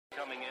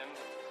coming in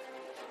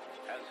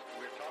as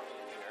we're talking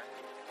here.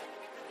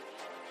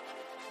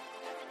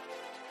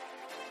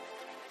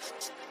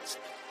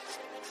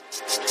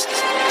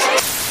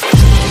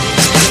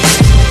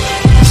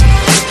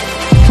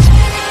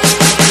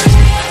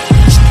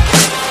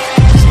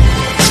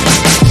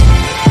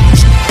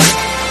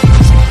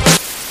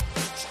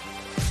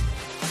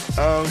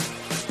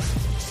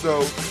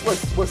 So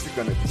what's it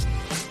gonna be?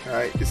 All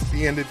right, it's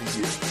the end of the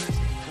year.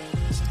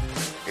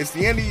 It's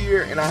the end of the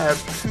year, and I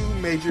have 2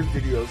 major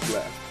videos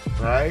left.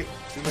 Right,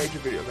 2 major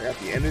videos. I got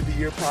the end of the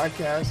year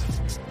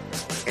podcast,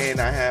 and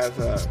I have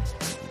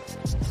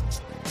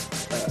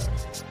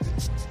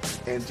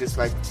and just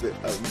like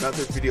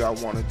another video I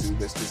want to do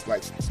that's just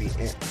like the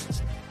end.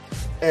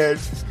 And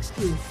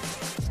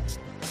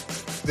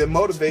the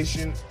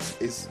motivation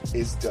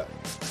is done.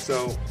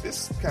 So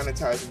this kind of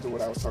ties into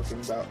what I was talking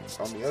about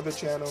on the other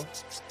channel,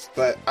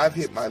 but I've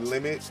hit my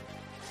limit,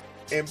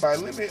 and by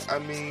limit I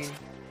mean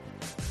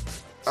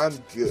I'm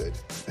good.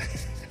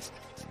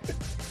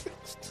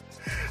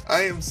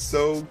 I am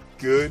so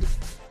good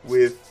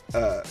with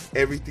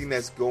everything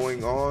that's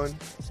going on.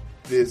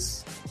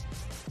 This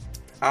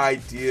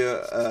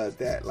idea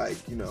that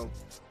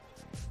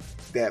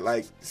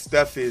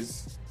stuff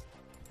is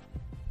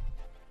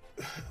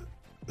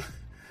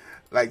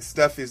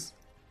stuff is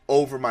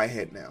over my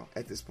head now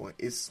at this point.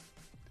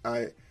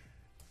 The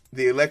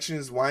election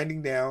is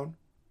winding down.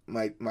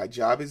 My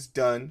job is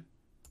done.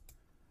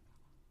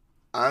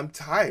 I'm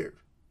tired.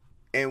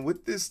 And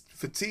with this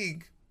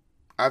fatigue,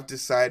 I've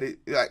decided,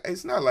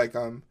 it's not like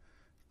I'm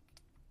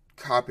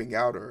copping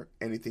out or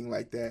anything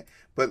like that,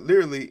 but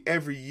literally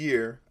every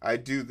year I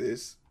do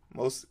this.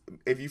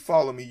 If you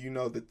follow me, you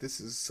know that this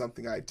is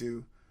something I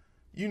do.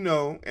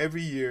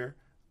 Every year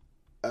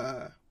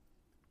I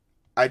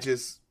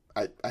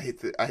hit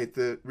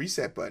the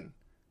reset button,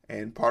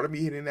 and part of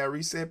me hitting that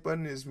reset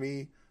button is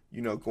me,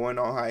 going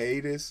on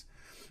hiatus.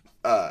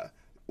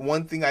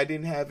 One thing I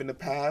didn't have in the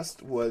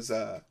past was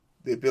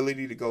the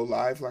ability to go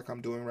live like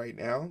I'm doing right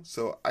now.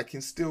 So I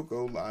can still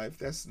go live.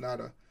 That's not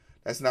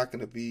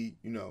going to be,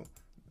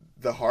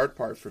 the hard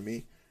part for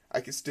me. I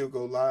can still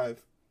go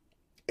live.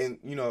 And,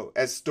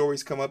 as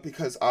stories come up,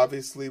 because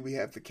obviously we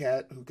have the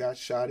cat who got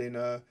shot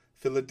in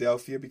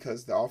Philadelphia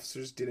because the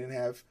officers didn't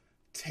have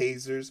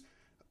tasers.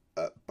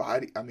 I'm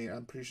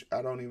pretty sure,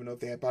 I don't even know if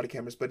they had body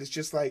cameras, but it's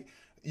just like,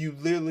 you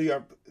literally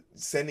are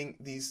sending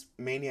these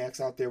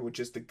maniacs out there with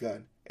just a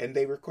gun, and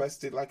they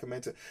requested like a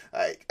mental.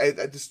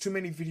 There's too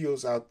many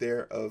videos out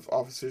there of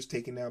officers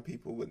taking down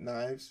people with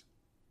knives,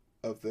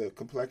 of the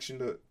complexion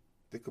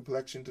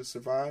to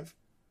survive.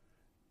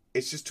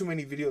 It's just too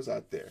many videos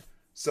out there.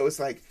 So it's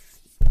like,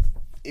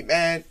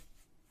 man,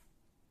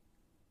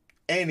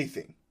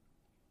 anything,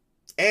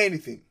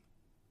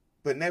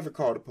 but never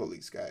call the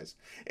police, guys.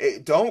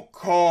 Don't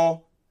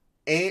call.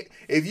 And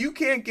if you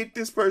can't get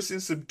this person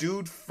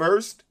subdued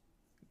first,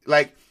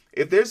 like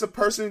if there's a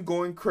person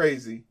going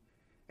crazy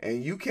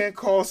and you can't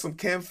call some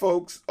Ken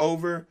folks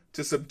over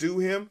to subdue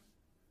him,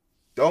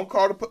 don't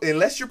call the police.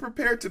 Unless you're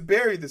prepared to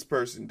bury this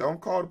person,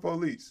 don't call the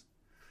police.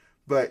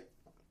 But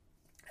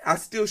I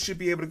still should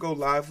be able to go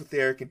live with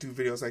Eric and do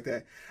videos like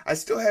that. I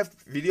still have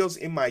videos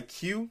in my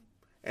queue,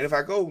 and if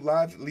I go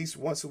live at least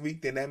once a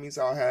week, then that means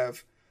I'll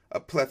have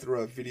a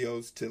plethora of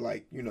videos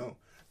to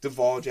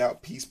divulge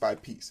out piece by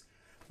piece.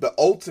 But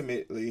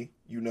ultimately,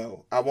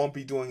 I won't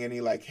be doing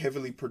any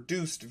heavily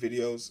produced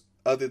videos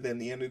other than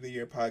the end of the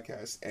year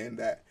podcast and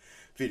that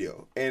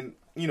video, and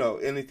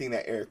anything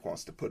that Eric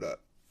wants to put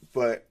up.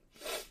 But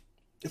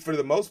for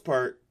the most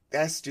part,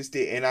 that's just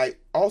it. And I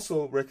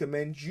also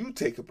recommend you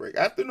take a break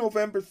after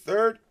November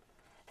 3rd.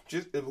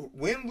 Just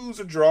win, lose,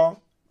 or draw,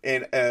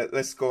 and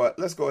let's go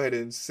ahead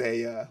and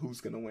say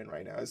who's gonna win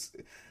right now.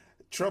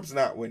 Trump's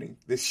not winning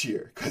this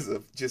year because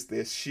of just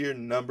the sheer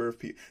number of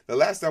people. The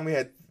last time we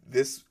had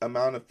this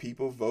amount of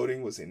people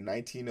voting was in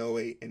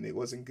 1908, and it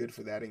wasn't good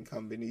for that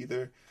incumbent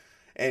either.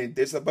 And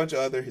there's a bunch of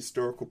other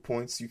historical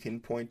points you can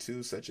point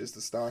to, such as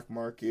the stock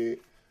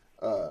market,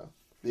 the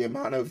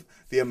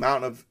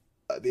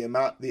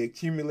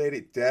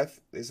accumulated death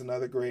is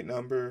another great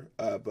number.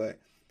 But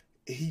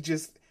he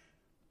just,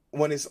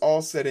 when it's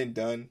all said and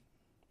done,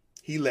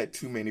 he let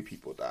too many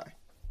people die.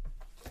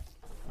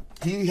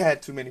 He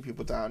had too many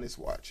people die on his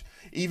watch.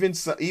 Even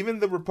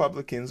the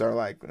Republicans are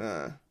like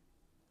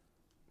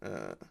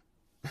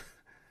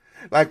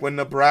when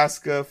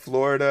Nebraska,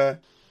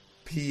 Florida,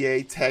 PA,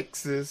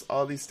 Texas,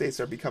 all these states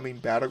are becoming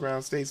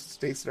battleground states.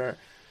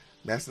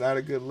 That's not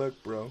a good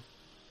look, bro.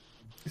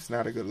 It's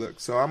not a good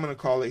look. So I'm going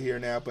to call it here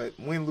now. But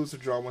win, lose, or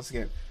draw, once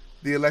again,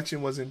 the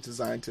election wasn't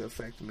designed to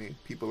affect me.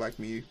 People like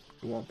me, it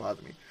won't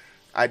bother me.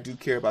 I do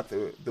care about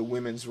the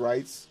women's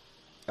rights.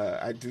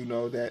 I do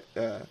know that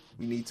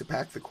we need to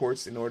pack the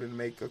courts in order to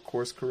make a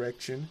course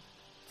correction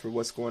for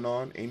what's going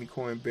on. Amy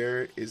Coney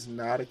Barrett is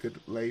not a good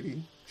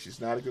lady.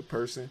 She's not a good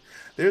person.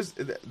 There's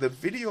the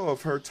video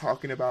of her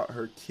talking about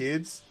her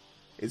kids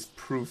is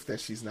proof that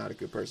she's not a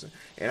good person.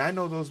 And I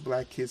know those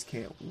black kids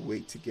can't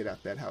wait to get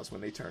out that house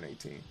when they turn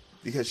 18,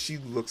 because she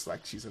looks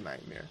like she's a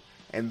nightmare.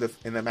 And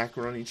the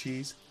macaroni and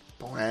cheese,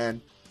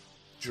 bland,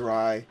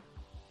 dry.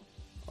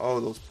 Oh,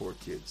 those poor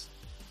kids.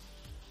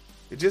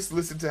 And just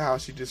listen to how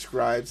she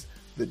describes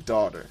the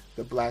daughter,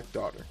 the black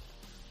daughter.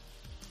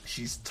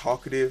 She's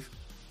talkative,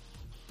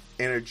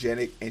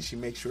 energetic, and she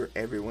makes sure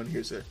everyone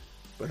hears her.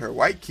 But her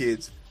white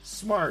kids,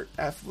 smart,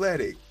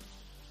 athletic,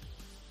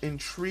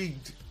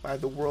 intrigued by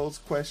the world's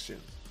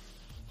questions.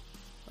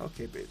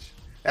 Okay, bitch.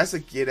 That's a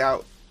Get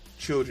Out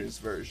children's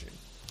version.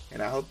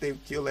 And I hope they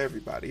kill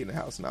everybody in the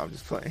house. No, I'm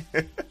just playing.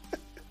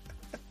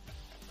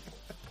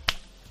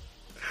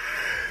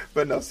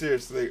 But no,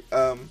 seriously.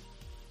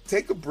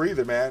 Take a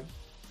breather, man.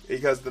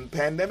 Because the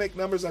pandemic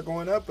numbers are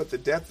going up, but the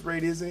death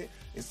rate isn't.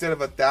 Instead of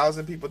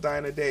 1,000 people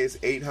dying a day, it's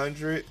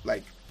 800.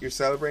 Like, you're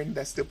celebrating.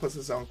 That still puts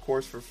us on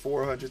course for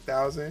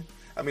 400,000.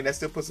 I mean, that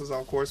still puts us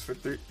on course for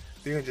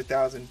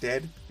 300,000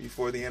 dead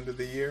before the end of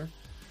the year.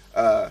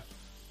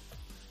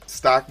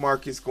 Stock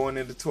market's going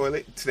in the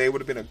toilet. Today would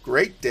have been a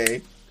great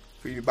day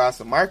for you to buy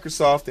some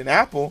Microsoft and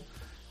Apple,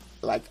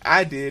 like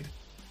I did.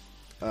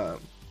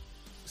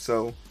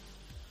 So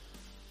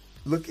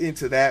look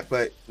into that.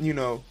 But you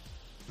know,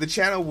 the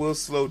channel will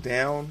slow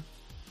down,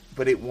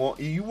 but it won't.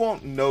 You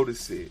won't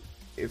notice it,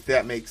 if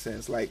that makes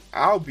sense. Like,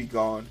 I'll be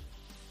gone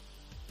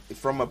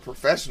from a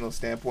professional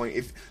standpoint,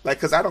 if like,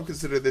 because I don't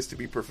consider this to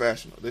be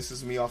professional. This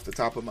is me off the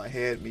top of my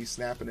head, me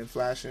snapping and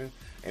flashing,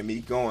 and me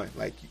going.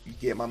 Like, you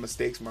get my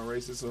mistakes, my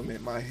racism,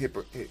 and my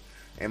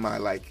and my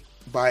like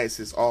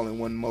biases all in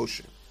one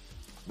motion.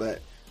 But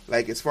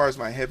like, as far as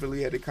my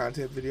heavily edited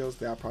content videos,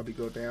 that'll probably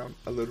go down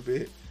a little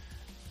bit.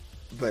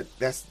 But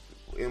that's,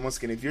 and once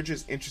again, if you're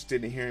just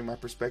interested in hearing my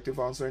perspective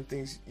on certain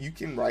things, you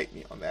can write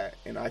me on that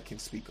and I can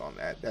speak on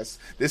that.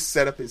 This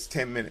setup is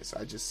 10 minutes.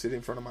 I just sit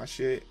in front of my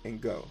shit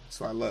and go.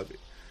 So I love it.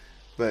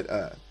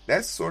 But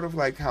that's sort of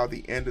like how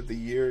the end of the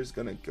year is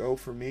gonna go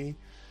for me.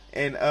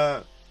 And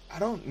I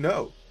don't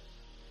know.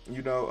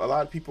 You know, a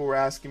lot of people were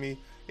asking me,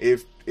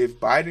 if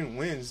Biden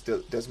wins,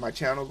 does my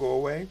channel go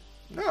away?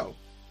 No,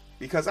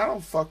 because I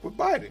don't fuck with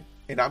Biden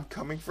and I'm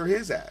coming for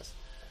his ass.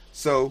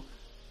 So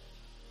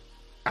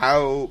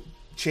I'll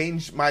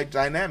change my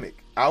dynamic.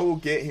 I will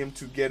get him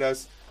to get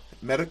us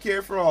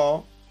Medicare for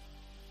all,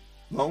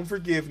 loan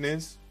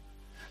forgiveness,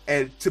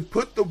 and to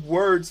put the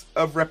words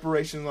of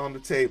reparations on the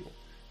table.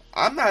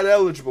 I'm not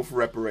eligible for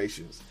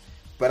reparations,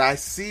 but I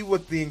see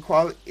what the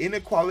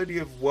inequality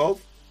of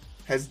wealth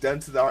has done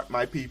to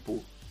my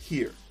people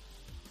here.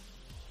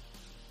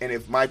 And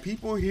if my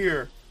people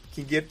here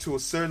can get to a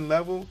certain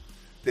level,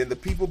 then the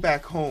people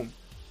back home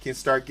can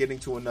start getting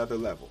to another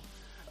level.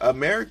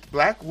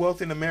 Black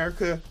wealth in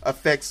America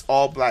affects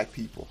all black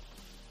people.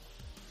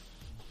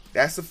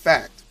 That's a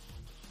fact.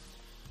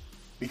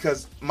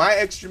 Because my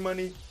extra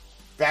money,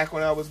 back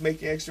when I was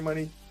making extra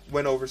money,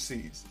 went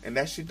overseas. And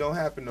that shit don't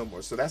happen no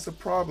more. So that's a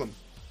problem.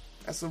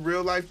 That's a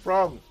real life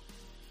problem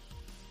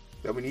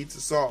that we need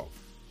to solve.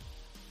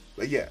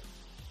 But yeah,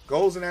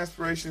 goals and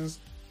aspirations.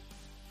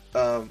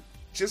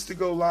 Just to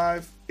go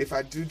live, if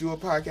I do a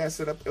podcast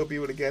setup, it'll be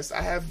with a guest.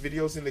 I have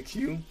videos in the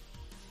queue.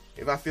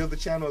 If I feel the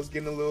channel is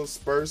getting a little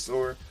sparse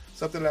or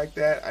something like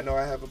that, I know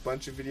I have a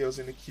bunch of videos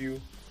in the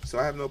queue, so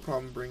I have no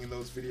problem bringing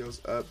those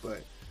videos up.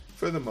 But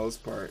for the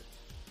most part,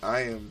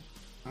 I'm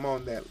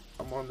on that,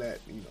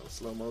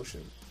 slow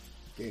motion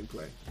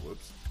gameplay.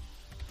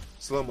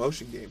 Slow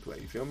motion gameplay.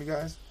 You feel me,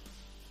 guys?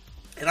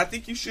 And I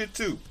think you should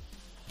too.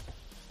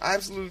 I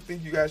absolutely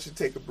think you guys should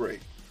take a break.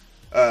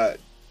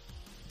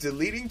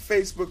 Deleting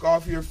Facebook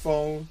off your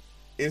phone,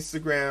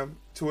 Instagram,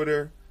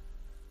 Twitter.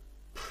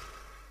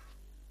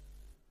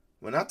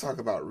 When I talk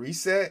about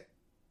reset,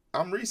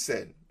 I'm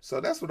resetting. So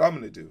that's what I'm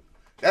going to do.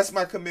 That's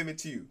my commitment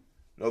to you.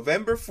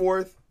 November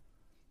 4th,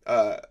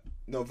 I'll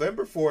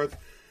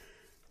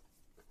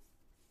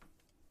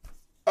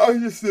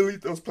just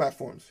delete those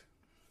platforms.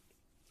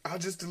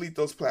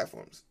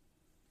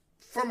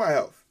 For my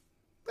health.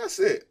 That's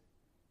it.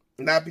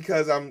 Not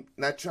because I'm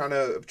not trying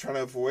to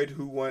avoid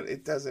who won.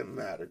 It doesn't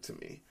matter to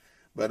me.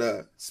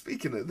 But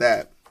speaking of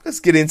that,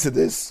 let's get into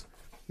this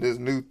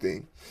new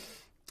thing.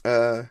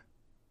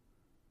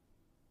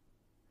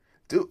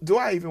 Do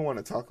I even want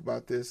to talk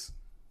about this?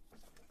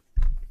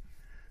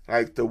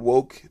 Like the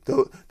woke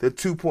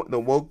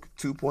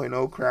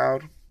 2.0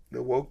 crowd,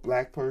 the woke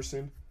black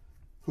person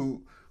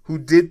who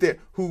did their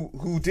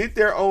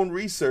own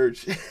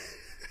research.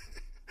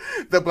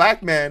 The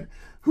black man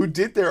who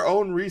did their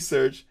own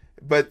research,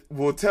 but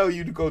will tell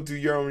you to go do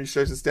your own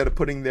research instead of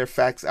putting their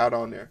facts out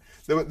on there.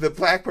 The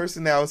black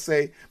person now will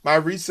say, my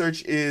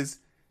research is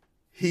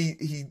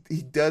he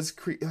does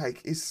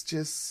like, it's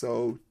just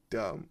so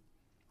dumb.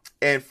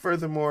 And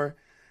furthermore,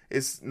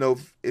 it's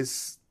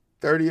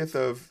 30th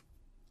of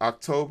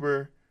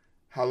October.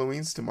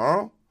 Halloween's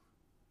tomorrow.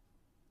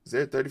 Is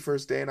there a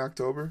 31st day in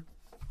October?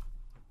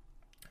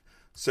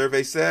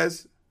 Survey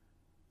says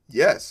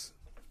yes.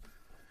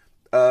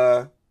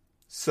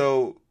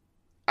 So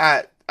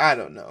I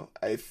don't know.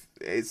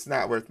 It's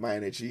not worth my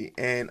energy,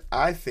 and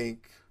I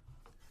think,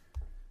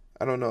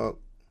 I don't know.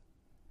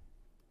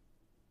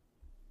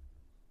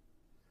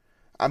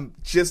 I'm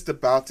just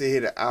about to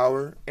hit an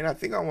hour, and I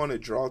think I want to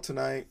draw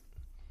tonight.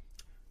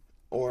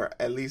 or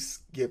at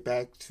least get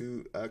back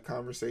to a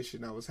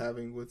conversation I was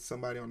having with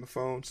somebody on the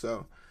phone.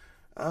 So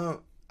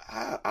I'll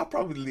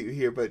probably leave it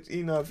here. But,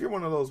 if you're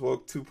one of those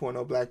woke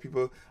 2.0 black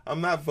people,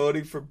 I'm not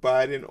voting for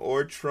Biden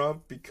or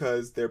Trump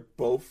because they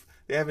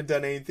haven't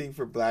done anything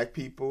for black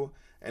people.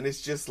 And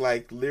it's just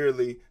like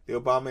literally the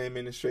Obama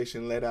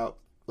administration let out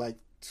like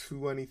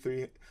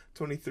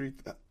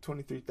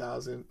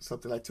 23,000,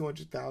 something like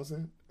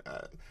 200,000.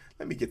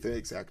 Let me get the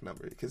exact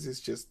number because it's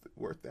just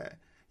worth that.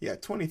 Yeah,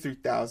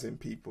 23,000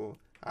 people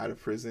out of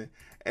prison.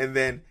 And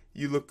then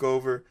you look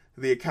over,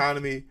 the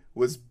economy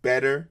was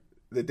better.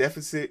 The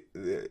deficit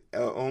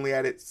only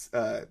added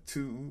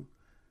 $2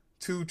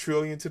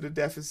 trillion to the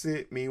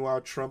deficit.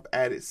 Meanwhile, Trump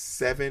added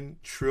 $7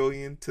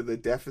 trillion to the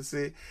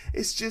deficit.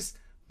 It's just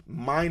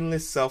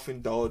mindless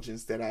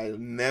self-indulgence that I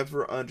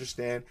never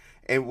understand.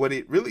 And what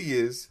it really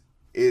is,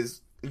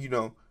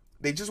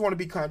 they just want to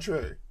be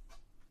contrary.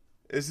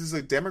 This is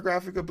a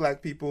demographic of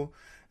black people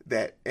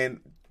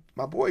and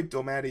my boy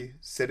Domati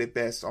said it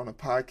best on a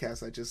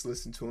podcast I just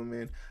listened to him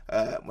in.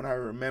 When I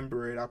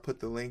remember it, I'll put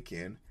the link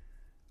in.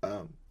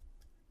 But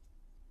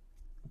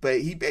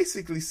he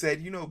basically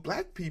said,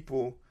 black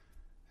people,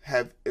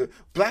 I'm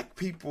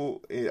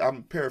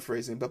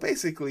paraphrasing, but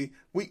basically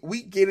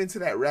we get into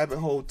that rabbit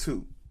hole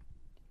too.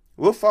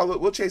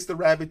 We'll chase the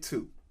rabbit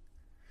too.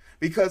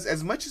 Because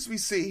as much as we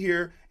sit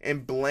here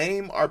and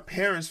blame our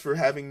parents for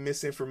having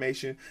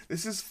misinformation,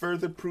 this is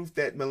further proof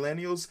that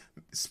millennials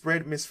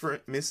spread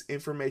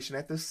misinformation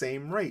at the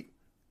same rate.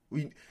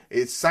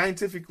 It's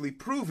scientifically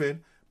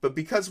proven, but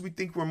because we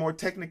think we're more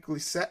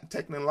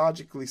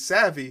technologically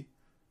savvy,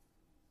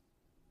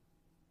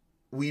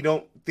 we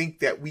don't think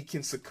that we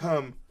can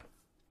succumb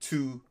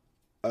to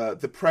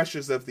the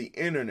pressures of the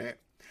internet.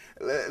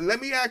 Let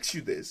me ask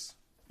you this.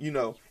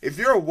 If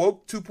you're a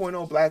woke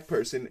 2.0 black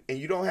person and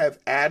you don't have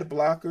ad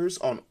blockers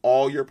on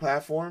all your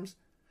platforms,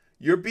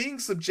 you're being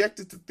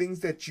subjected to things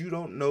that you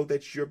don't know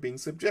that you're being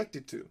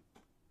subjected to.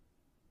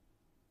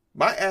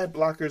 My ad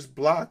blockers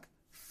block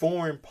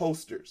foreign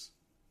posters.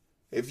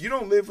 If you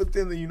don't live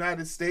within the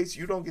United States,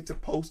 you don't get to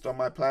post on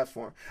my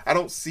platform. I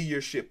don't see your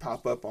shit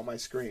pop up on my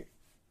screen.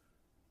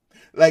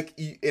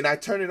 And I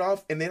turn it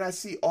off, and then I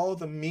see all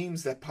the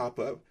memes that pop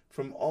up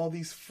from all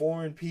these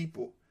foreign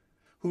people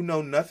who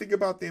know nothing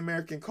about the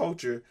American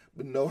culture,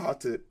 but know how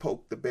to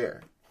poke the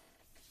bear.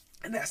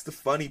 And that's the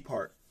funny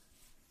part.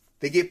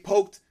 They get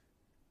poked,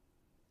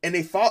 and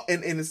they fall,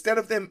 and instead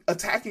of them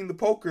attacking the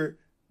poker,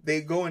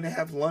 they go in and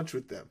have lunch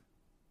with them.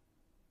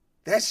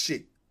 That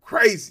shit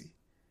crazy.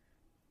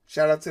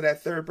 Shout out to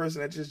that third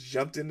person that just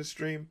jumped in the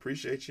stream.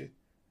 Appreciate you.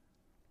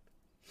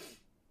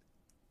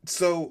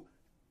 So,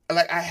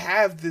 I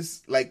have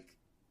this,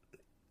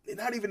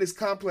 not even this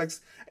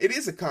complex. It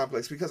is a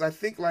complex because I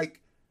think,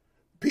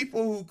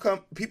 people who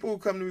come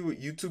to me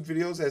with YouTube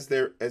videos as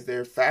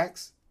their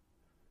facts,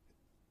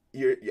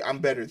 I'm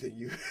better than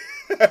you.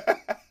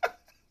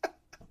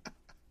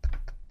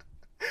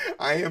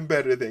 I am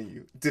better than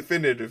you,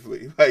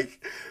 definitively. I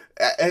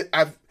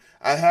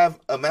have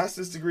a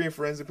master's degree in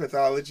forensic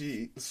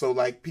pathology, so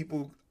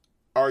people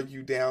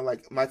argue down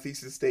my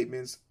thesis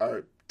statements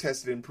are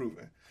tested and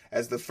proven.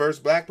 As the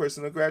first black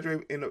person to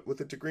graduate with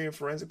a degree in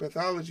forensic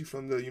pathology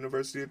from the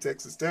University of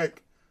Texas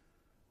Tech.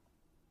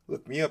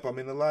 Look me up. I'm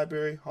in the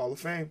Library Hall of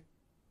Fame.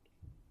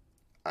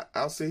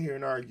 I'll sit here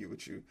and argue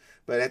with you.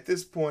 But at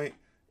this point,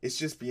 it's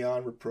just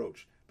beyond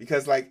reproach.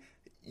 Because,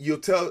 you'll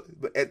tell,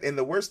 and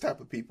the worst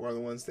type of people are the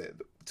ones that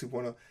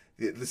 2.0,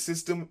 the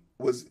system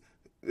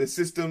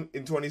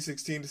in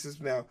 2016, the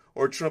system now,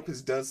 or Trump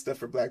has done stuff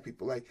for black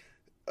people. A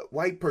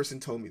white person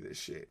told me this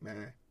shit,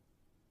 man.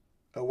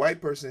 A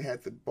white person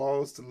had the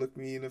balls to look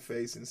me in the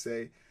face and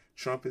say,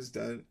 Trump has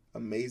done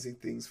amazing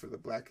things for the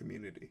black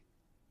community.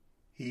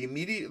 He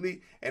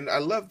immediately, and I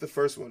love the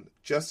first one,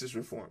 justice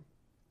reform.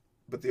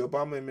 But the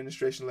Obama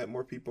administration let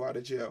more people out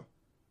of jail.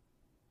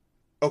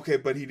 Okay,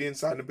 but he didn't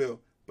sign the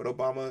bill. But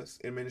Obama's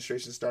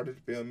administration started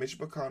the bill. Mitch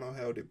McConnell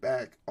held it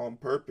back on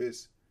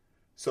purpose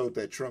so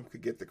that Trump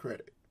could get the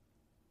credit.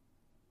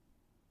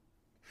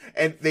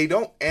 And they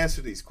don't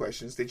answer these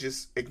questions. They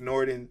just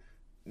ignore it and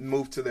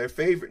move to their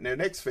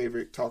next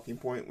favorite talking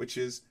point, which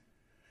is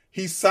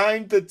he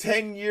signed the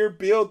 10-year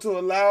bill to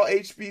allow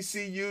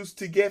HBCUs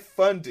to get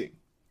funding.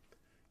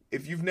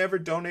 If you've never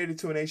donated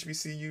to an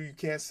HBCU, you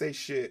can't say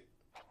shit.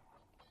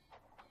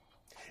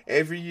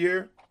 Every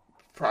year,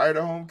 prior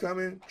to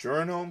homecoming,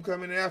 during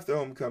homecoming, and after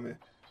homecoming,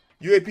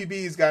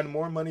 UAPB has gotten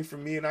more money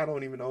from me, and I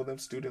don't even owe them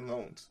student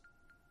loans.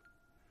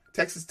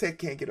 Texas Tech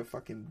can't get a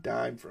fucking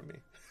dime from me.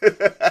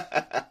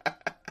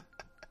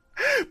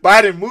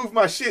 Biden moved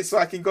my shit so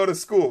I can go to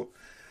school.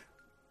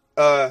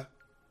 And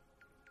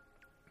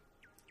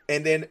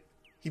then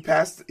he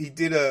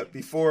did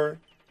before,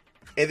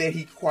 and then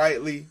he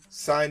quietly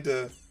signed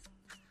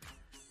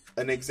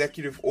an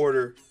executive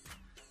order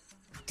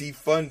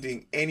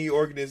defunding any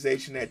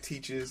organization that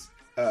teaches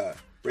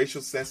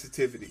racial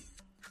sensitivity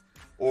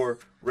or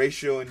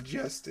racial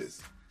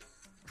injustice.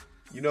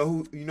 You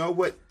know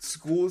what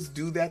schools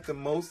do that the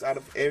most out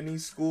of any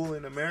school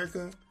in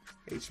America?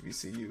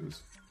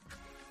 HBCUs.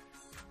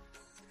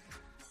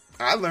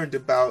 I learned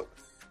about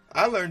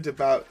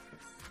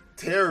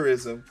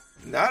terrorism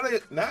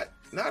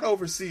not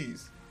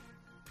overseas,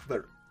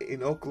 but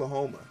in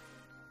Oklahoma,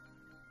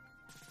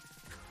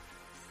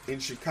 in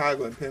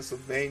Chicago, in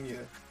Pennsylvania,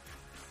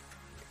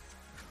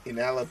 in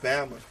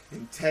Alabama,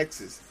 in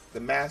Texas, the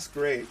mass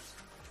graves,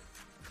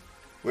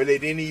 where they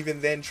didn't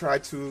even then try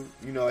to,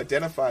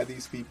 identify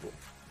these people.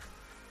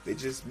 They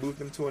just moved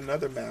them to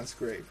another mass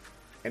grave,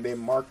 and they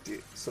marked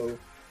it so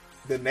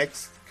the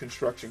next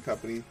construction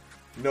company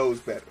knows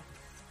better.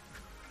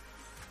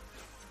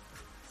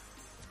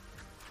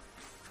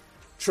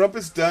 Trump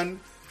has done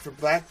for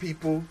black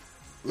people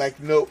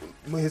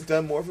has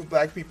done more for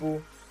black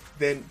people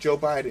than Joe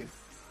Biden.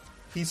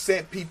 He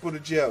sent people to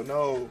jail.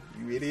 No,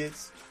 you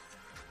idiots.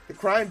 The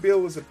crime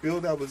bill was a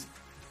bill that was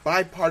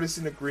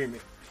bipartisan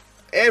agreement.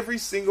 Every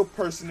single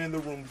person in the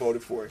room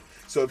voted for it.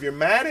 So if you're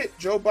mad at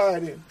Joe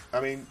Biden,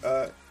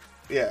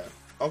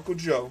 Uncle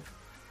Joe,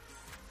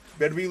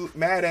 better be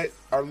mad at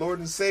our Lord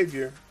and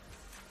Savior,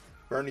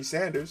 Bernie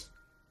Sanders.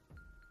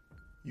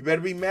 You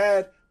better be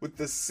mad with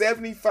the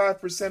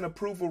 75%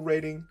 approval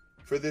rating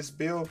for this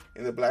bill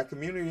in the black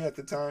community at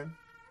the time.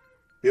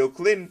 Bill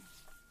Clinton,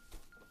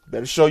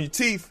 better show your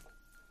teeth.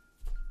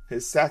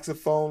 His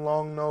saxophone,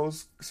 long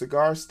nose,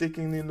 cigar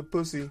sticking in the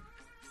pussy,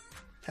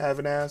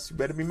 having ass. You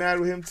better be mad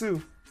with him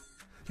too.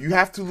 You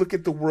have to look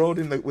at the world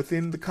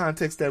within the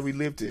context that we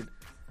lived in.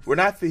 We're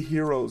not the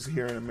heroes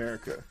here in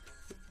America.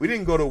 We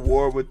didn't go to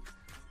war with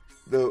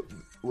the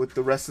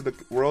rest of the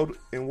world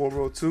in World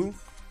War II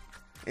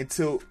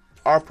until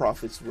our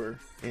profits were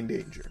in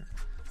danger.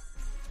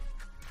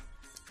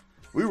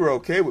 We were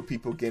okay with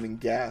people getting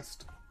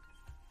gassed.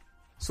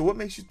 So what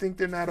makes you think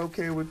they're not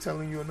okay with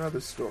telling you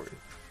another story?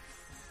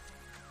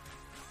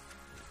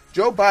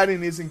 Joe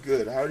Biden isn't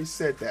good. I already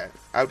said that.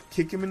 I would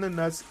kick him in the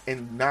nuts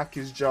and knock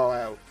his jaw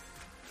out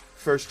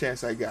first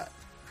chance I got.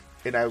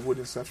 And I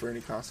wouldn't suffer any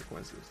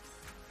consequences.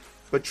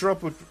 But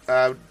Trump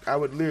I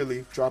would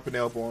literally drop an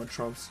elbow on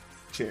Trump's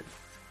chin.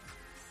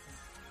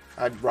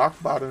 I'd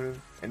rock bottom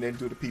him and then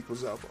do the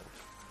people's elbow.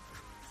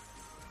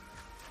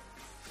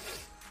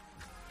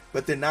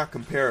 But they're not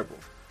comparable.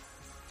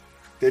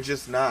 They're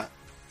just not.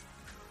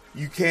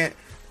 You can't.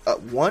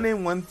 1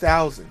 in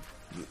 1,000.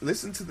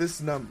 Listen to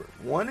this number.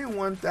 1 in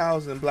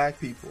 1,000 black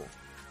people.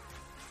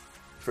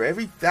 For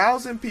every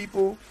 1,000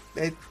 people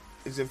that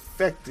is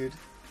infected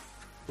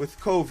with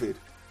COVID,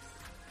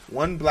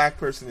 one black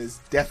person is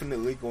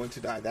definitely going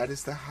to die. That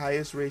is the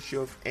highest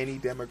ratio of any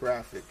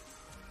demographic.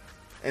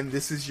 And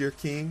this is your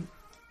king?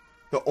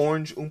 The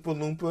orange Oompa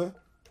Loompa?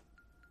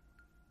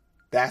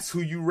 That's who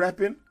you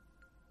repping?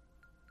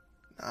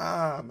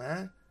 Nah,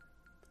 man.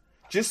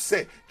 Just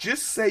say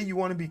you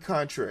want to be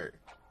contrary.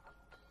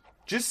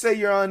 Just say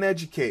you're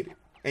uneducated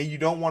and you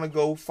don't want to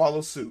go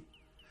follow suit.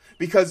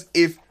 Because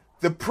if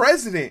the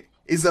president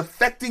is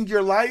affecting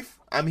your life,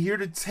 I'm here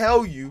to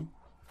tell you,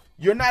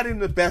 you're not in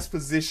the best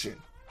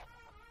position.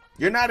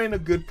 You're not in a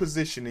good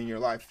position in your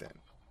life then.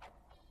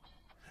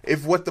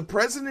 If what the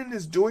president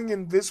is doing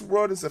in this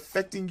world is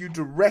affecting you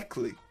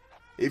directly,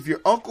 if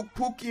your Uncle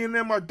Pookie and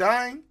them are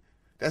dying,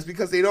 that's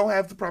because they don't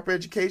have the proper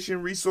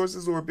education,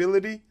 resources, or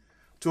ability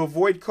to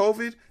avoid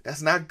COVID.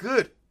 That's not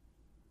good.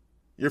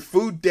 Your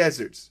food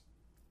deserts.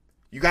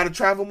 You got to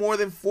travel more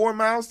than 4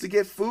 miles to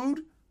get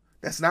food.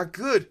 That's not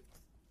good.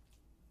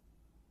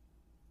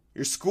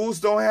 Your schools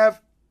don't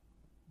have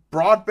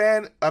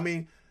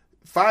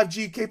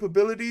 5G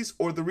capabilities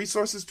or the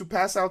resources to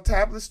pass out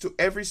tablets to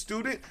every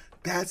student.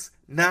 That's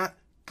not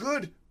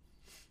good.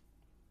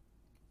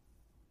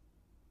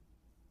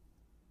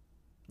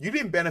 You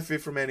didn't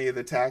benefit from any of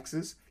the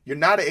taxes. You're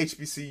not an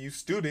HBCU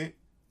student.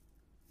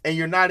 And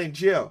you're not in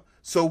jail.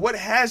 So what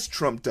has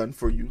Trump done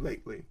for you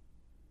lately?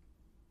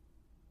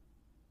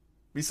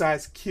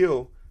 Besides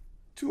kill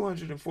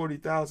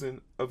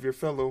 240,000 of your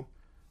fellow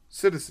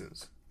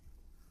citizens.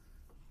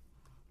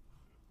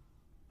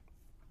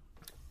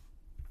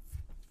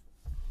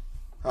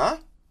 Huh?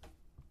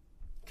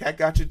 Cat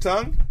got your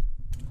tongue?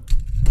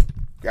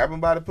 Grab him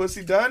by the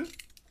pussy done?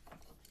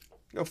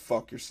 Go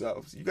fuck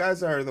yourselves. You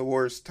guys are the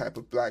worst type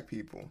of black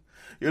people.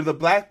 You're the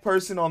black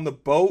person on the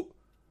boat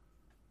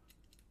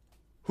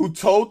who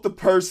told the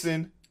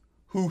person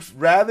who'd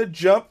rather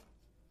jump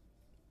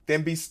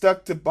than be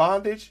stuck to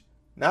bondage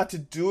not to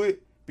do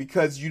it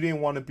because you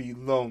didn't want to be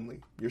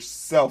lonely. You're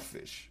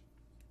selfish.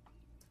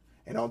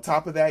 And on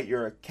top of that,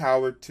 you're a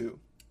coward too.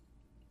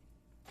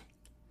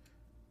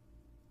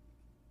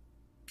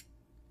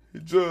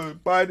 Joe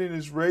Biden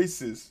is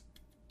racist.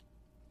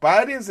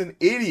 Biden's an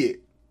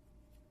idiot.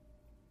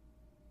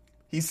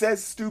 He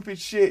says stupid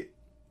shit.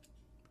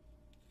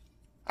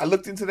 I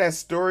looked into that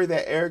story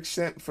that Eric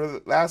sent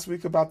for last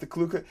week about the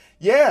Ku Klux.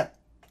 Yeah,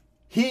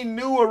 he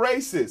knew a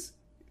racist.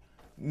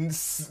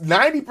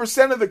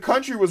 90% of the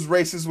country was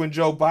racist when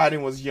Joe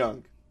Biden was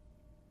young.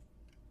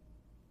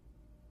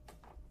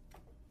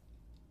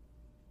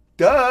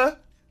 Duh.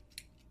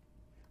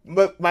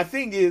 But my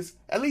thing is,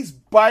 at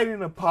least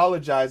Biden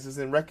apologizes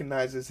and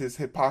recognizes his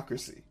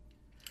hypocrisy.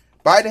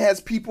 Biden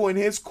has people in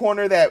his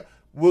corner that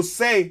will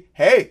say,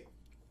 hey,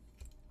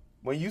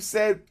 when you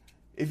said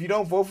if you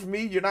don't vote for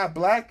me, you're not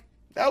black.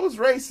 That was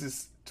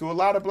racist to a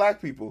lot of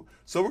black people.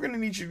 So we're going to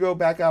need you to go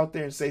back out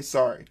there and say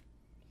sorry.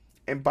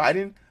 And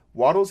Biden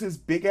waddles his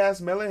big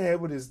ass melon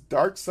head with his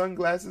dark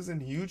sunglasses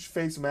and huge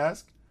face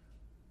mask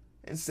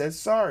and says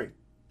sorry.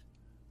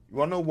 You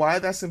want to know why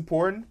that's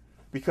important?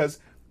 Because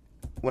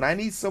when I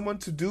need someone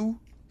to do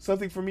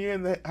something for me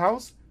in the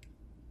house,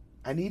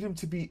 I need him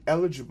to be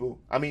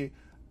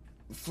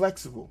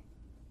flexible.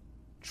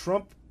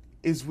 Trump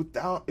is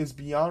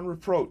beyond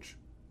reproach.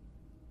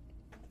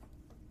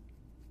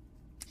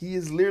 He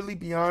is literally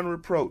beyond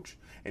reproach.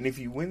 And if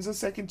he wins a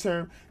second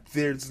term,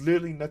 there's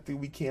literally nothing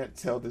we can't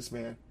tell this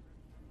man.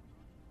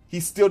 He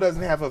still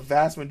doesn't have a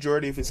vast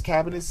majority of his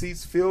cabinet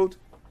seats filled.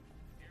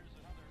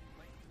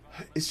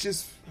 It's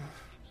just,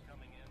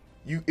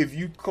 if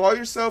you call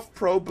yourself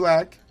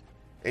pro-black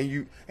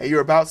and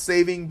you're about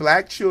saving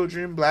black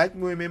children, black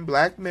women,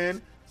 black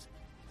men,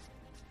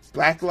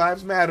 Black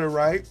Lives Matter,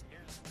 right?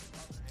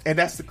 And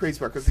that's the crazy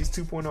part, because these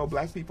 2.0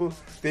 black people,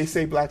 they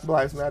say Black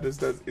Lives Matter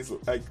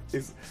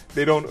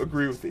they don't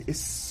agree with it. It's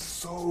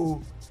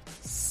so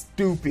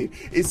stupid.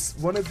 It's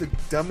one of the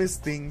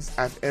dumbest things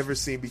I've ever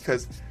seen,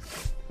 because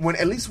when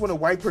a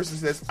white person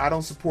says, I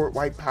don't support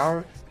white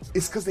power,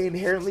 it's because they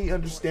inherently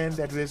understand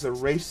that there's a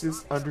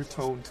racist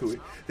undertone to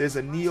it. There's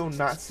a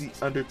neo-Nazi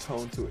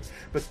undertone to it.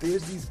 But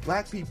there's these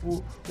black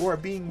people who are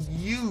being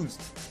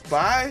used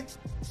by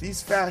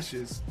these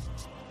fascists,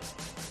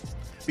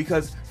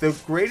 because the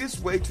greatest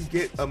way to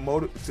get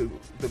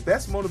the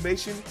best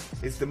motivation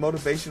is the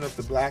motivation of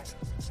the black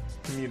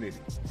community.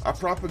 Our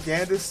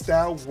propaganda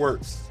style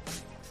works.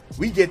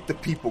 We get the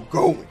people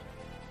going.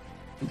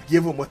 We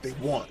give them what they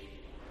want.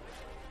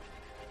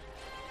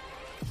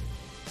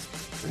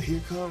 But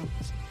here come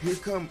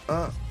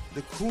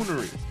the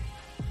coonery,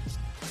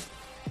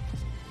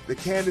 the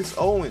Candace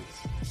Owens,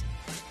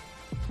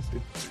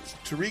 the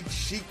Tariq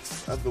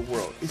Sheiks of the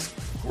world. It's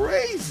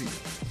crazy.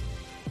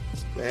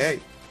 But hey,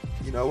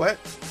 you know what?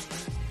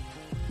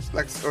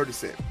 Like I already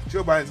said,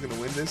 Joe Biden's going to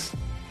win this.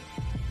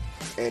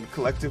 And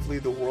collectively,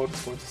 the world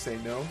is going to say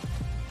no.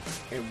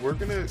 And we're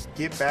going to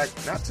get back,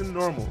 not to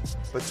normal,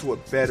 but to a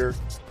better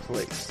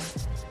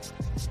place.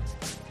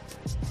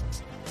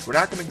 We're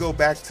not going to go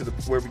back to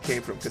where we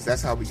came from, because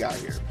that's how we got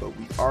here. But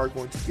we are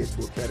going to get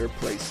to a better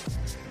place.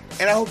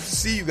 And I hope to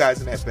see you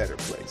guys in that better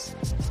place.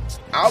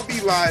 I'll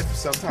be live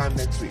sometime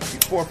next week,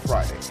 before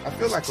Friday. I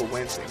feel like a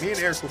Wednesday. Me and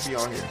Eric will be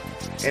on here.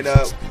 And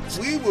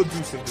we will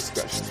do some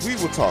discussions. We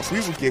will talk.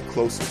 We will get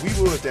closer. We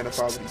will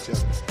identify with each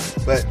other.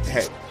 But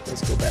hey,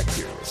 let's go back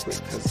here real quick,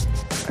 because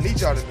I need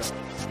y'all to know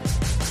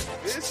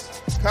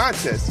this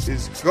contest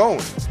is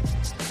going.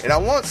 And I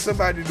want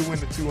somebody to win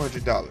the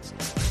 $200.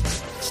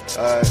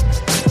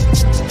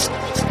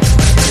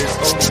 There's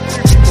only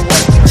 3 people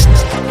watching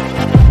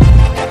right now.